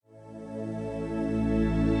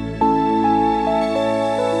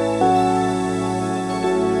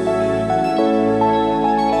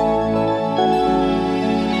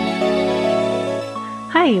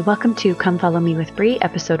Hi, welcome to Come Follow Me with Bree,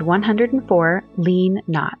 episode 104, Lean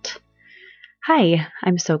Not. Hi,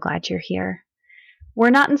 I'm so glad you're here.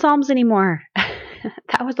 We're not in Psalms anymore.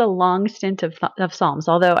 That was a long stint of Psalms,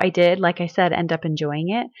 although I did, like I said, end up enjoying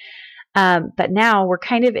it. But now we're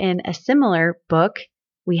kind of in a similar book.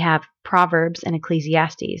 We have Proverbs and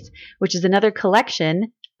Ecclesiastes, which is another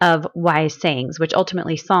collection of wise sayings, which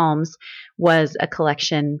ultimately Psalms was a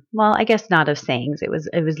collection, well, I guess not of sayings. It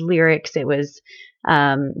was lyrics. It was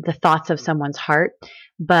the thoughts of someone's heart,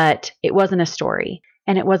 but it wasn't a story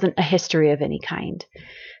and it wasn't a history of any kind.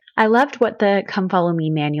 I loved what the Come Follow Me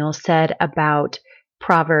manual said about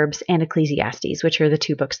Proverbs and Ecclesiastes, which are the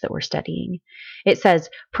two books that we're studying. It says,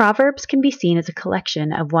 Proverbs can be seen as a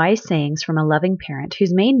collection of wise sayings from a loving parent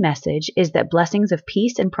whose main message is that blessings of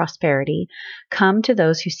peace and prosperity come to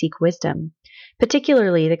those who seek wisdom,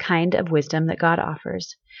 particularly the kind of wisdom that God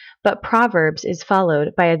offers. But Proverbs is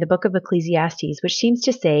followed by the book of Ecclesiastes, which seems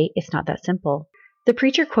to say it's not that simple. The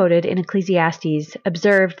preacher quoted in Ecclesiastes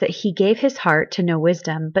observed that he gave his heart to know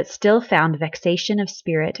wisdom, but still found vexation of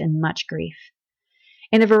spirit and much grief.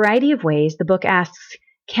 In a variety of ways, the book asks,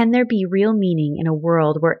 can there be real meaning in a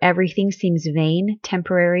world where everything seems vain,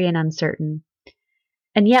 temporary, and uncertain?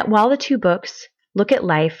 And yet, while the two books look at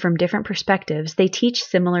life from different perspectives, they teach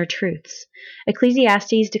similar truths.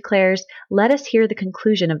 Ecclesiastes declares, let us hear the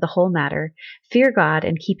conclusion of the whole matter, fear God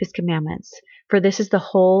and keep his commandments, for this is the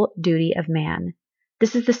whole duty of man.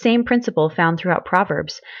 This is the same principle found throughout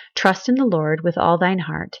Proverbs. Trust in the Lord with all thine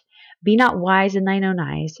heart. Be not wise in thine own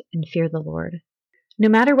eyes, and fear the Lord. No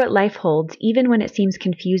matter what life holds, even when it seems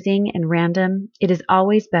confusing and random, it is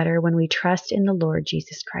always better when we trust in the Lord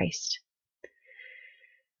Jesus Christ.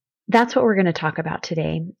 That's what we're going to talk about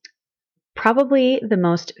today. Probably the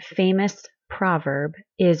most famous proverb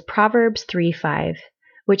is Proverbs 3:5,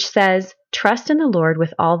 which says, trust in the Lord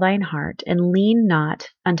with all thine heart, and lean not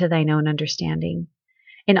unto thine own understanding.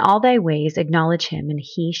 In all thy ways acknowledge him, and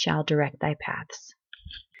he shall direct thy paths.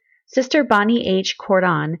 Sister Bonnie H.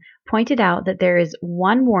 Cordon pointed out that there is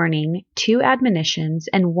one warning, two admonitions,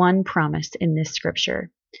 and one promise in this scripture.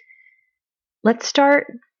 Let's start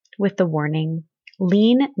with the warning,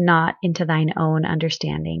 lean not into thine own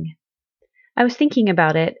understanding. I was thinking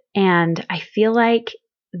about it, and I feel like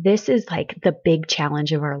this is like the big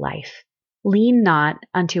challenge of our life. Lean not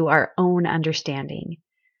unto our own understanding.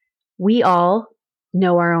 We all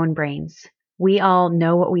know our own brains. We all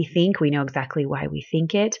know what we think. We know exactly why we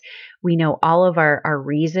think it. We know all of our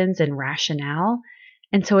reasons and rationale.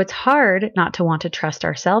 And so it's hard not to want to trust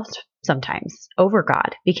ourselves sometimes over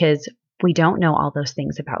God because we don't know all those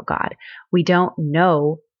things about God. We don't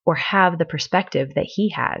know or have the perspective that he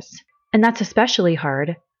has. And that's especially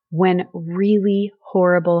hard when really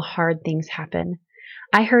horrible, hard things happen.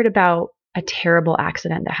 I heard about a terrible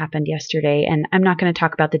accident that happened yesterday, and I'm not going to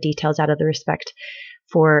talk about the details out of the respect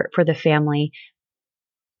for the family,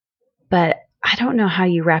 but I don't know how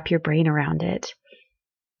you wrap your brain around it.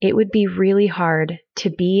 It would be really hard to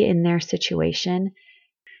be in their situation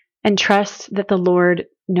and trust that the Lord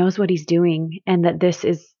knows what he's doing and that this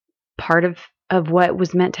is part of what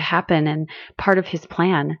was meant to happen and part of his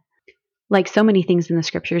plan. Like so many things in the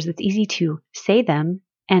scriptures, it's easy to say them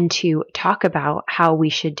and to talk about how we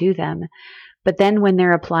should do them. But then when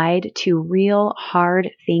they're applied to real hard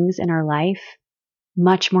things in our life,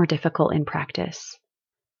 much more difficult in practice.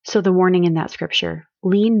 So the warning in that scripture,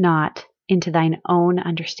 lean not into thine own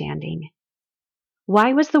understanding.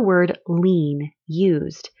 Why was the word lean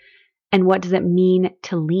used? And what does it mean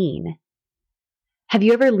to lean? Have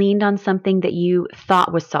you ever leaned on something that you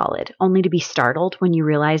thought was solid, only to be startled when you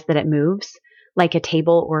realize that it moves, like a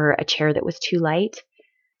table or a chair that was too light?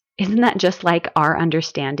 Isn't that just like our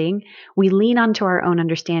understanding? We lean onto our own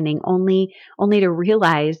understanding only to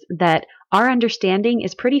realize that our understanding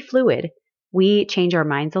is pretty fluid. We change our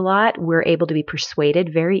minds a lot. We're able to be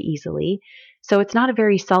persuaded very easily. So it's not a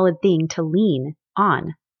very solid thing to lean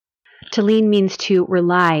on. To lean means to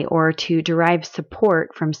rely or to derive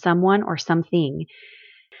support from someone or something.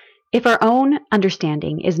 If our own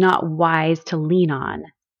understanding is not wise to lean on,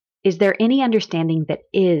 is there any understanding that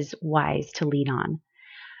is wise to lean on?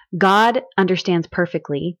 God understands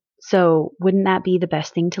perfectly, so wouldn't that be the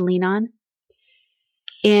best thing to lean on?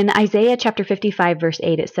 In Isaiah chapter 55, verse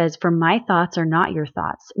 8, it says, for my thoughts are not your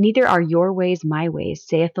thoughts, neither are your ways my ways,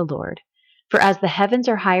 saith the Lord. For as the heavens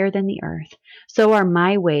are higher than the earth, so are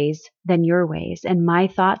my ways than your ways, and my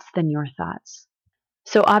thoughts than your thoughts.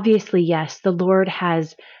 So obviously, yes, the Lord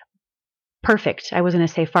has perfect, I was going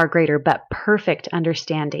to say far greater, but perfect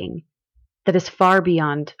understanding that is far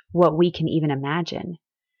beyond what we can even imagine.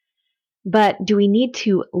 But do we need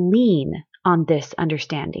to lean on this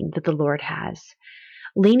understanding that the Lord has?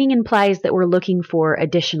 Leaning implies that we're looking for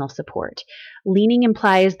additional support. Leaning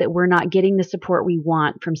implies that we're not getting the support we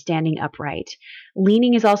want from standing upright.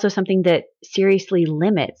 Leaning is also something that seriously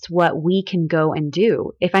limits what we can go and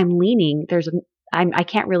do. If I'm leaning, I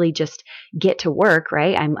can't really just get to work,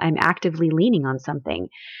 right? I'm actively leaning on something.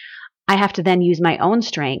 I have to then use my own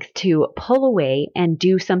strength to pull away and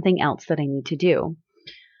do something else that I need to do.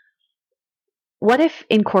 What if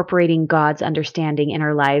incorporating God's understanding in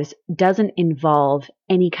our lives doesn't involve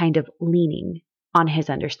any kind of leaning on his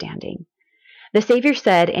understanding? The Savior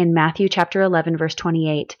said in Matthew chapter 11, verse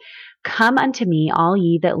 28, "Come unto me, all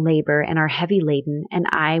ye that labor and are heavy laden, and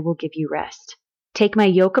I will give you rest. Take my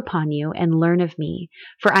yoke upon you and learn of me,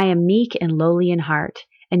 for I am meek and lowly in heart,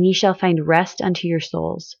 and ye shall find rest unto your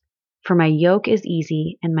souls. For my yoke is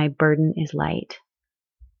easy and my burden is light."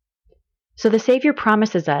 So the Savior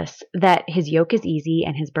promises us that his yoke is easy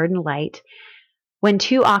and his burden light. When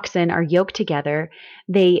two oxen are yoked together,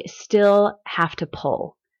 they still have to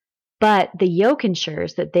pull. But the yoke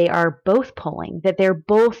ensures that they are both pulling, that they're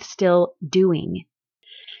both still doing.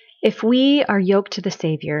 If we are yoked to the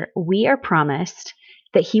Savior, we are promised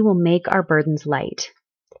that he will make our burdens light.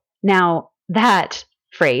 Now, that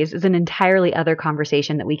phrase is an entirely other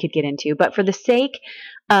conversation that we could get into, but for the sake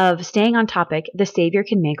of staying on topic, the Savior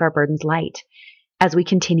can make our burdens light as we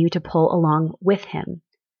continue to pull along with him.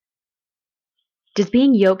 Does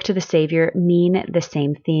being yoked to the Savior mean the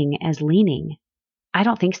same thing as leaning? I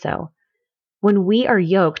don't think so. When we are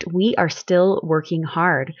yoked, we are still working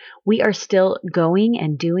hard. We are still going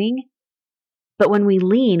and doing. But when we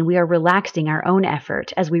lean, we are relaxing our own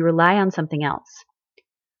effort as we rely on something else.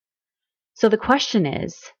 So the question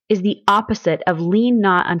is the opposite of lean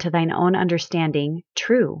not unto thine own understanding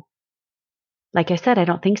true? Like I said, I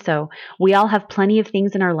don't think so. We all have plenty of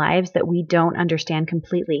things in our lives that we don't understand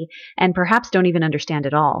completely, and perhaps don't even understand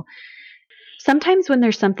at all. Sometimes when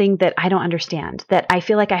there's something that I don't understand, that I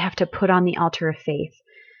feel like I have to put on the altar of faith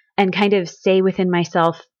and kind of say within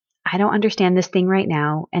myself, I don't understand this thing right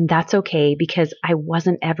now, and that's okay because I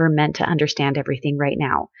wasn't ever meant to understand everything right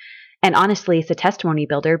now. And honestly, it's a testimony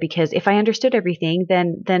builder because if I understood everything,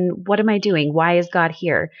 then what am I doing? Why is God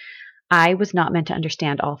here? I was not meant to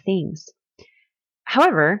understand all things.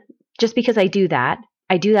 However, just because I do that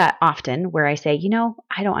often where I say,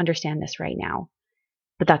 I don't understand this right now,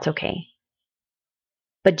 but that's okay.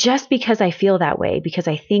 But just because I feel that way, because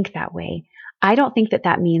I think that way, I don't think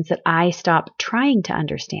that means that I stop trying to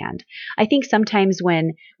understand. I think sometimes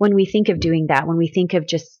when we think of doing that, when we think of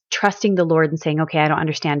just trusting the Lord and saying, okay, I don't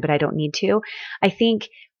understand, but I don't need to, I think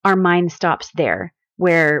our mind stops there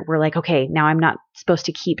where we're like, okay, now I'm not supposed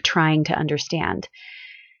to keep trying to understand.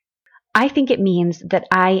 I think it means that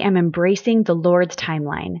I am embracing the Lord's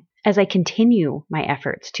timeline as I continue my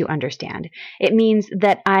efforts to understand. It means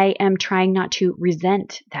that I am trying not to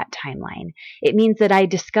resent that timeline. It means that I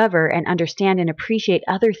discover and understand and appreciate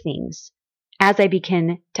other things as I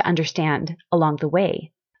begin to understand along the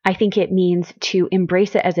way. I think it means to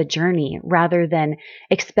embrace it as a journey rather than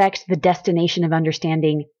expect the destination of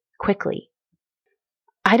understanding quickly.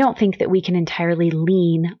 I don't think that we can entirely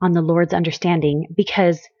lean on the Lord's understanding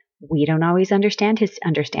because we don't always understand his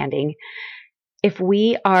understanding. If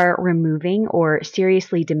we are removing or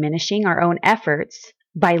seriously diminishing our own efforts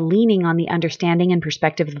by leaning on the understanding and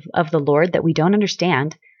perspective of the Lord that we don't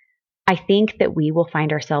understand, I think that we will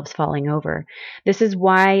find ourselves falling over. This is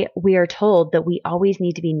why we are told that we always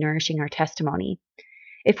need to be nourishing our testimony.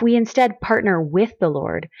 If we instead partner with the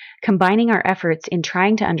Lord, combining our efforts in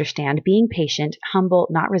trying to understand, being patient, humble,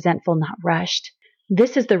 not resentful, not rushed,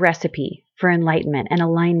 this is the recipe for enlightenment and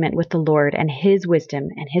alignment with the Lord and his wisdom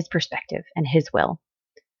and his perspective and his will.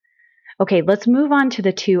 Okay, let's move on to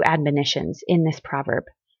the two admonitions in this proverb.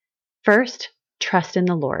 First, trust in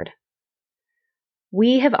the Lord.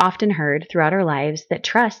 We have often heard throughout our lives that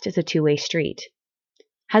trust is a two-way street.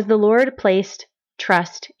 Has the Lord placed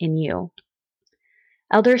trust in you?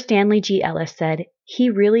 Elder Stanley G. Ellis said, "He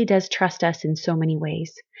really does trust us in so many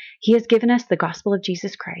ways. He has given us the gospel of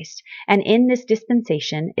Jesus Christ, and in this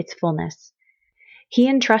dispensation, its fullness. He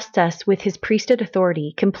entrusts us with his priesthood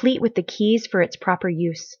authority, complete with the keys for its proper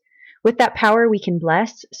use. With that power, we can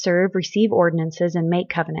bless, serve, receive ordinances, and make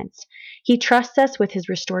covenants. He trusts us with his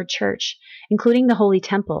restored church, including the holy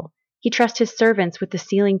temple. He trusts his servants with the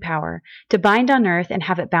sealing power, to bind on earth and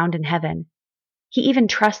have it bound in heaven. He even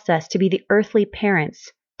trusts us to be the earthly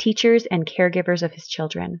parents, teachers, and caregivers of his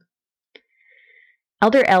children."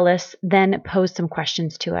 Elder Ellis then posed some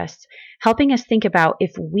questions to us, helping us think about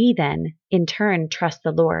if we then, in turn, trust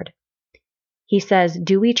the Lord. He says,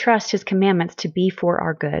 do we trust his commandments to be for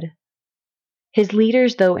our good? His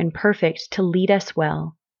leaders, though imperfect, to lead us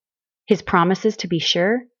well. His promises to be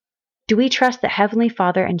sure? Do we trust that Heavenly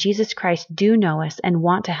Father and Jesus Christ do know us and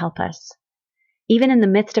want to help us? Even in the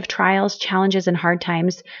midst of trials, challenges, and hard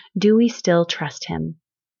times, do we still trust Him?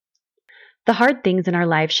 The hard things in our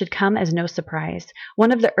lives should come as no surprise.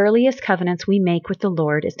 One of the earliest covenants we make with the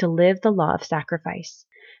Lord is to live the law of sacrifice.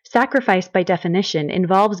 Sacrifice, by definition,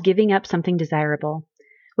 involves giving up something desirable.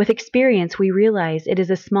 With experience, we realize it is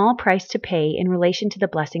a small price to pay in relation to the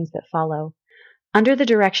blessings that follow. Under the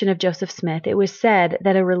direction of Joseph Smith, it was said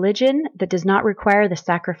that a religion that does not require the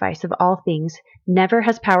sacrifice of all things never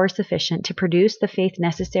has power sufficient to produce the faith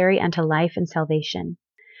necessary unto life and salvation.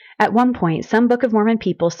 At one point, some Book of Mormon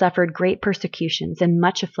people suffered great persecutions and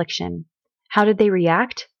much affliction. How did they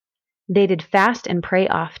react? They did fast and pray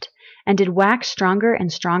oft, and did wax stronger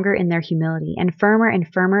and stronger in their humility, and firmer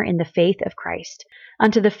in the faith of Christ,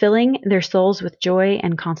 unto the filling their souls with joy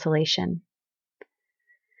and consolation.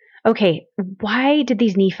 Okay, why did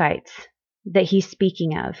these Nephites that he's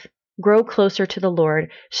speaking of grow closer to the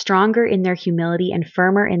Lord, stronger in their humility and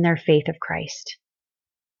firmer in their faith of Christ?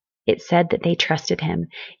 It said that they trusted Him.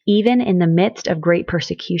 Even in the midst of great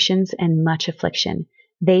persecutions and much affliction,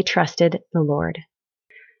 they trusted the Lord.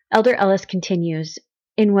 Elder Ellis continues,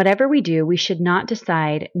 "In whatever we do, we should not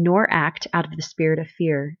decide nor act out of the spirit of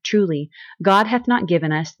fear. Truly, God hath not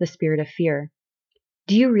given us the spirit of fear."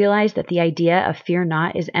 Do you realize that the idea of fear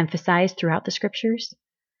not is emphasized throughout the scriptures?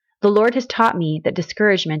 The Lord has taught me that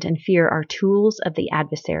discouragement and fear are tools of the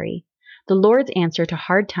adversary. The Lord's answer to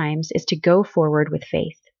hard times is to go forward with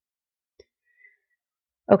faith.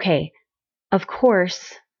 Okay, of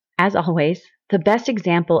course, as always, the best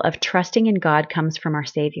example of trusting in God comes from our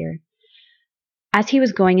Savior. As he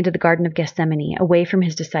was going into the Garden of Gethsemane, away from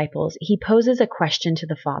his disciples, he poses a question to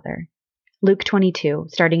the Father. Luke 22,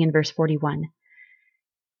 starting in verse 41.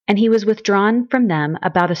 "And he was withdrawn from them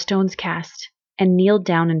about a stone's cast, and kneeled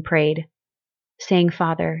down and prayed, saying,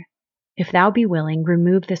 Father, if thou be willing,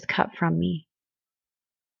 remove this cup from me.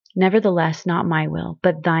 Nevertheless, not my will,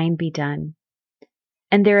 but thine be done.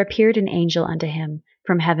 And there appeared an angel unto him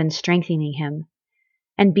from heaven, strengthening him.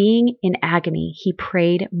 And being in agony, he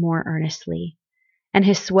prayed more earnestly. And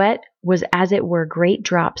his sweat was as it were great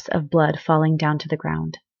drops of blood falling down to the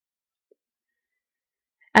ground."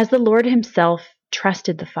 As the Lord himself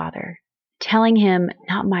trusted the Father, telling him,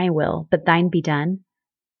 "Not my will, but thine be done,"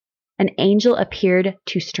 an angel appeared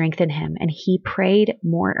to strengthen him, and he prayed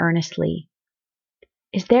more earnestly.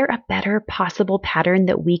 Is there a better possible pattern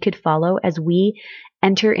that we could follow as we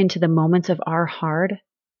enter into the moments of our hard?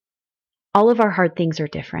 All of our hard things are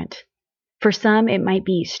different. For some, it might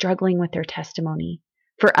be struggling with their testimony.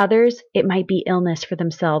 For others, it might be illness for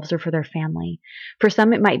themselves or for their family. For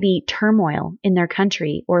some, it might be turmoil in their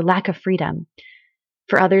country or lack of freedom.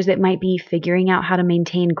 For others, it might be figuring out how to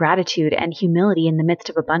maintain gratitude and humility in the midst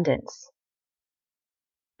of abundance.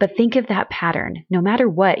 But think of that pattern. No matter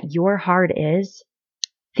what your hard is,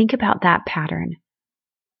 think about that pattern.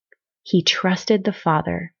 He trusted the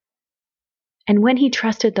Father. And when he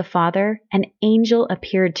trusted the Father, an angel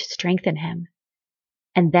appeared to strengthen him.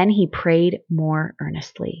 And then he prayed more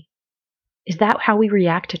earnestly. Is that how we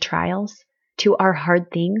react to trials, to our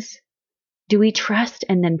hard things? Do we trust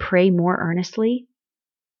and then pray more earnestly?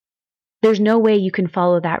 There's no way you can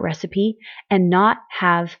follow that recipe and not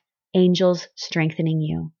have angels strengthening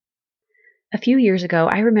you. A few years ago,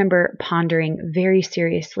 I remember pondering very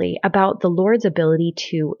seriously about the Lord's ability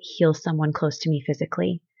to heal someone close to me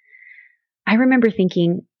physically. I remember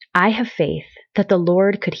thinking, I have faith that the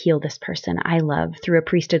Lord could heal this person I love through a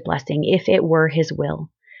priesthood blessing if it were his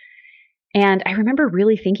will. And I remember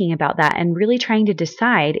really thinking about that and really trying to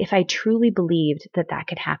decide if I truly believed that that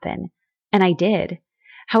could happen. And I did.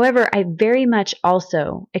 However, I very much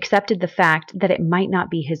also accepted the fact that it might not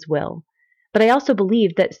be his will. But I also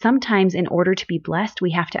believed that sometimes in order to be blessed,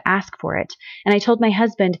 we have to ask for it. And I told my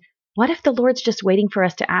husband, what if the Lord's just waiting for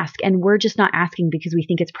us to ask and we're just not asking because we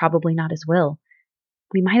think it's probably not his will?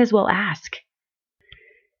 We might as well ask.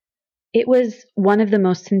 It was one of the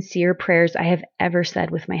most sincere prayers I have ever said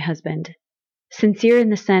with my husband. Sincere in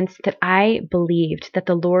the sense that I believed that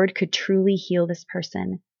the Lord could truly heal this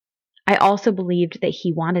person. I also believed that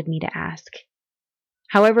he wanted me to ask.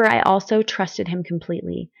 However, I also trusted him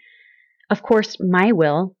completely. Of course, my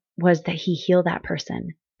will was that he heal that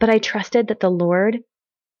person, but I trusted that the Lord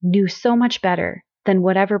knew so much better than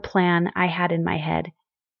whatever plan I had in my head,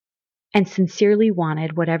 and sincerely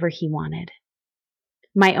wanted whatever he wanted.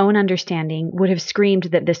 My own understanding would have screamed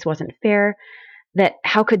that this wasn't fair, that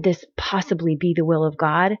how could this possibly be the will of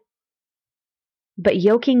God? But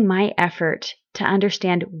yoking my effort to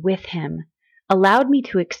understand with him allowed me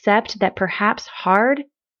to accept that perhaps hard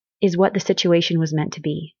is what the situation was meant to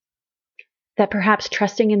be. that perhaps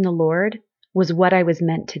trusting in the Lord was what I was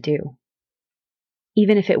meant to do,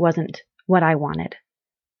 even if it wasn't what I wanted.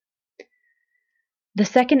 The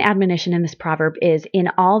second admonition in this proverb is, "In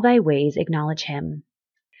all thy ways acknowledge him."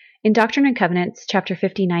 In Doctrine and Covenants, chapter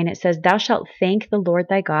 59, it says, "Thou shalt thank the Lord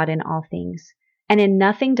thy God in all things, and in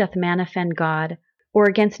nothing doth man offend God, or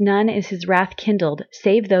against none is his wrath kindled,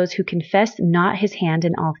 save those who confess not his hand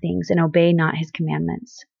in all things, and obey not his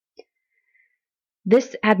commandments."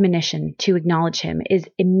 This admonition to acknowledge him is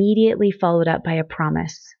immediately followed up by a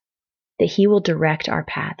promise that he will direct our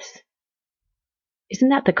paths. Isn't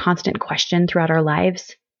that the constant question throughout our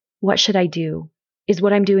lives? What should I do? Is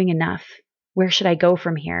what I'm doing enough? Where should I go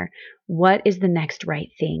from here? What is the next right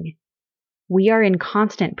thing? We are in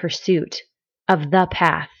constant pursuit of the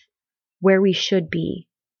path, where we should be,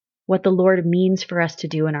 what the Lord means for us to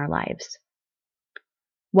do in our lives.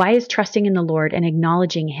 Why is trusting in the Lord and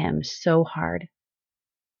acknowledging him so hard?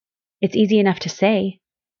 It's easy enough to say,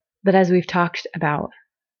 but as we've talked about,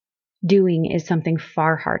 doing is something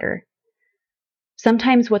far harder.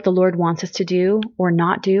 Sometimes what the Lord wants us to do or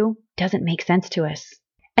not do doesn't make sense to us.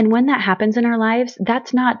 And when that happens in our lives,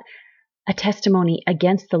 that's not a testimony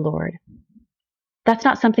against the Lord. That's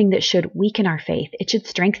not something that should weaken our faith. It should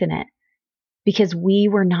strengthen it, because we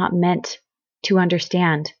were not meant to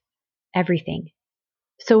understand everything.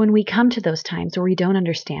 So when we come to those times where we don't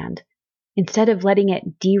understand, instead of letting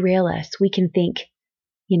it derail us, we can think,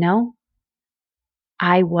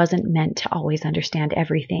 I wasn't meant to always understand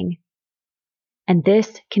everything. And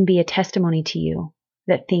this can be a testimony to you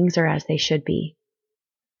that things are as they should be.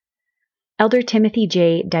 Elder Timothy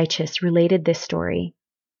J. Dyches related this story.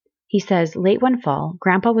 He says, "Late one fall,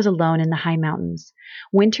 Grandpa was alone in the high mountains.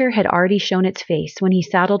 Winter had already shown its face when he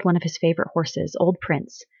saddled one of his favorite horses, Old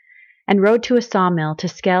Prince, and rode to a sawmill to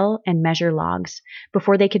scale and measure logs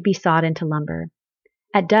before they could be sawed into lumber.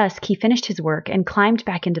 At dusk, he finished his work and climbed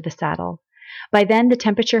back into the saddle. By then, the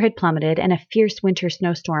temperature had plummeted and a fierce winter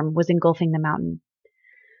snowstorm was engulfing the mountain.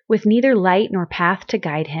 With neither light nor path to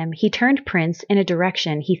guide him, he turned Prince in a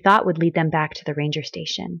direction he thought would lead them back to the ranger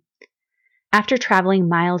station. After traveling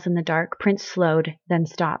miles in the dark, Prince slowed, then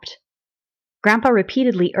stopped. Grandpa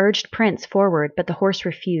repeatedly urged Prince forward, but the horse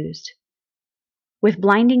refused. With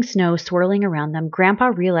blinding snow swirling around them, Grandpa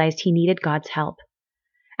realized he needed God's help.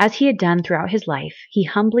 As he had done throughout his life, he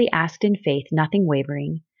humbly asked in faith, nothing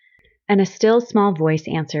wavering, and a still small voice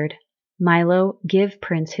answered, 'Milo, give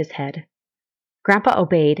Prince his head.' Grandpa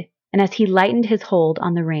obeyed, and as he lightened his hold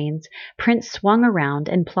on the reins, Prince swung around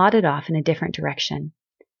and plodded off in a different direction.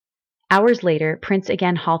 Hours later, Prince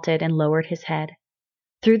again halted and lowered his head.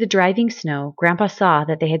 Through the driving snow, Grandpa saw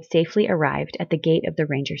that they had safely arrived at the gate of the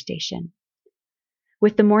ranger station.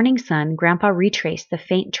 With the morning sun, Grandpa retraced the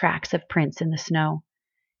faint tracks of Prince in the snow.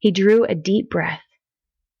 He drew a deep breath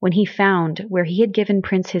when he found where he had given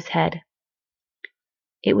Prince his head.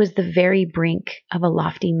 It was the very brink of a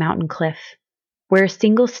lofty mountain cliff, where a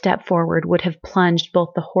single step forward would have plunged both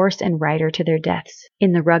the horse and rider to their deaths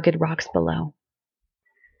in the rugged rocks below.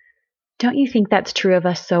 Don't you think that's true of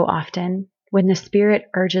us so often, when the Spirit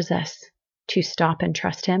urges us to stop and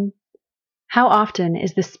trust him? How often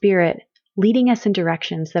is the Spirit leading us in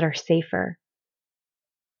directions that are safer,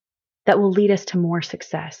 that will lead us to more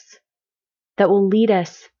success, that will lead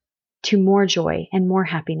us to more joy and more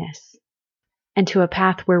happiness, and to a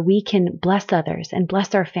path where we can bless others and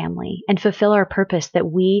bless our family and fulfill our purpose that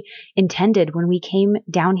we intended when we came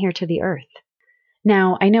down here to the earth?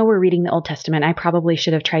 Now, I know we're reading the Old Testament. I probably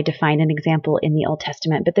should have tried to find an example in the Old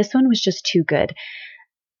Testament, but this one was just too good.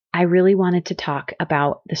 I really wanted to talk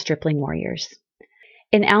about the stripling warriors.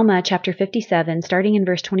 In Alma chapter 57, starting in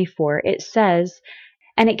verse 24, it says,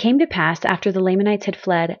 "And it came to pass, after the Lamanites had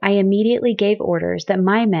fled, I immediately gave orders that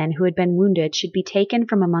my men who had been wounded should be taken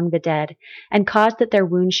from among the dead, and caused that their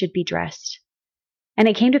wounds should be dressed. And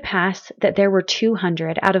it came to pass that there were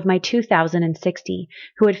 200 out of my 2,060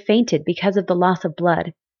 who had fainted because of the loss of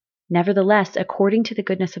blood. Nevertheless, according to the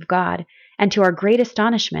goodness of God, and to our great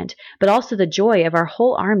astonishment, but also the joy of our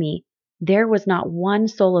whole army, there was not one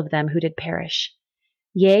soul of them who did perish.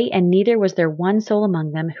 Yea, and neither was there one soul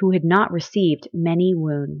among them who had not received many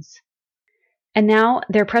wounds. And now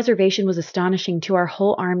their preservation was astonishing to our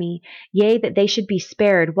whole army, yea, that they should be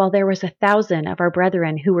spared, while there was 1,000 of our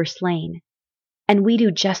brethren who were slain. And we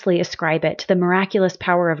do justly ascribe it to the miraculous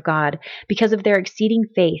power of God, because of their exceeding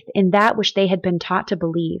faith in that which they had been taught to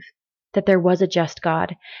believe, that there was a just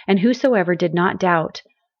God, and whosoever did not doubt,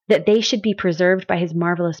 that they should be preserved by his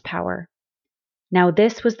marvelous power. Now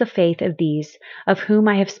this was the faith of these, of whom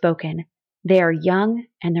I have spoken. They are young,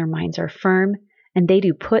 and their minds are firm, and they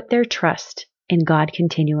do put their trust in God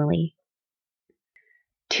continually."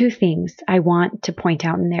 Two things I want to point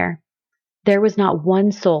out in there. There was not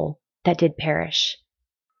one soul that did perish.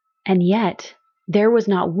 And yet, there was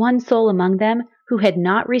not one soul among them who had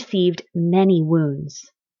not received many wounds.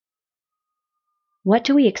 What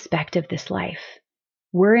do we expect of this life?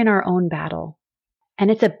 We're in our own battle. And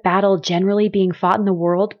it's a battle generally being fought in the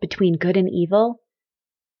world between good and evil,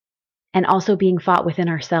 and also being fought within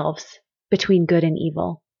ourselves between good and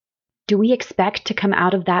evil. Do we expect to come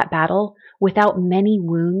out of that battle without many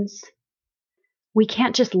wounds? We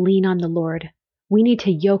can't just lean on the Lord. We need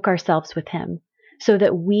to yoke ourselves with Him so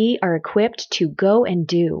that we are equipped to go and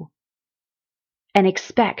do and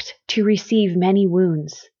expect to receive many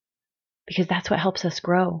wounds, because that's what helps us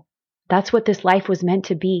grow. That's what this life was meant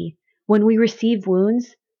to be. When we receive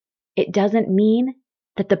wounds, it doesn't mean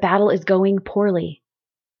that the battle is going poorly.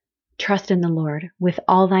 Trust in the Lord with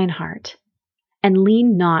all thine heart, and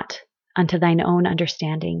lean not unto thine own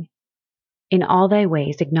understanding. In all thy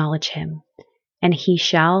ways acknowledge Him, and He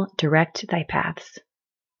shall direct thy paths.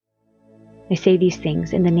 I say these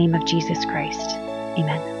things in the name of Jesus Christ.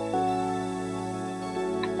 Amen.